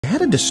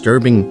had a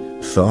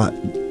disturbing thought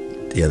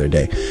the other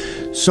day.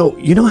 So,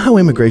 you know how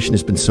immigration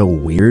has been so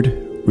weird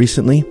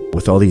recently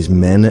with all these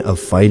men of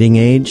fighting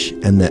age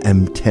and the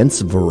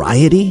intense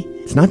variety?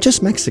 It's not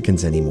just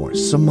Mexicans anymore,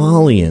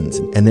 Somalians,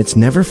 and it's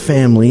never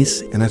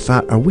families. And I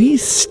thought, are we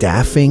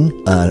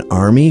staffing an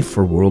army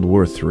for World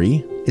War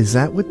III? Is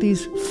that what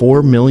these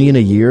 4 million a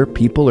year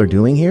people are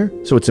doing here?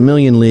 So it's 1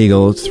 million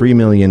legal, it's 3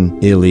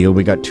 million illegal.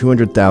 We got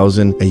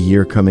 200,000 a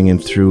year coming in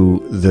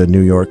through the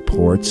New York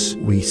ports.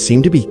 We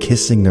seem to be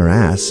kissing their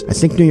ass. I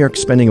think New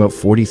York's spending about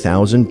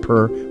 40,000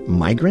 per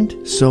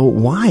migrant. So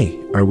why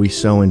are we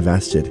so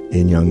invested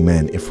in young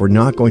men if we're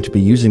not going to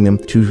be using them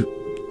to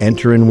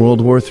enter in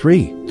World War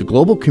III? The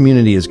global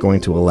community is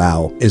going to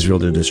allow Israel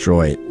to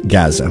destroy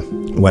Gaza,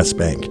 West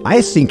Bank.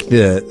 I think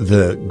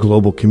the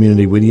global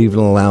community would even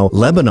allow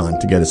Lebanon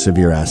to get a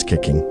severe ass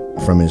kicking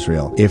from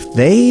Israel. If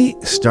they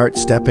start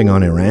stepping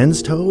on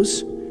Iran's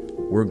toes,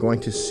 we're going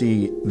to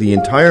see the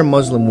entire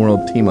Muslim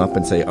world team up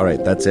and say, all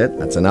right, that's it.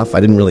 That's enough. I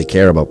didn't really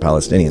care about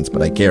Palestinians,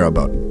 but I care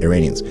about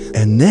Iranians.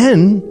 And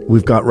then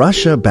we've got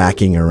Russia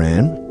backing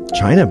Iran,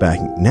 China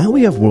backing. Now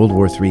we have World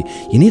War III.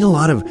 You need a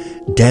lot of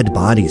dead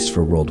bodies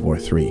for World War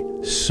III.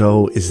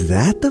 So is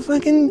that the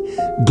fucking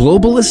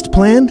globalist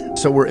plan?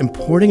 So we're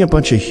importing a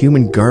bunch of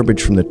human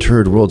garbage from the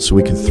third world so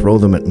we can throw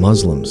them at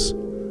Muslims.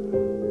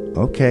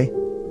 Okay.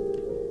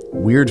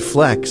 Weird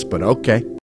flex, but okay.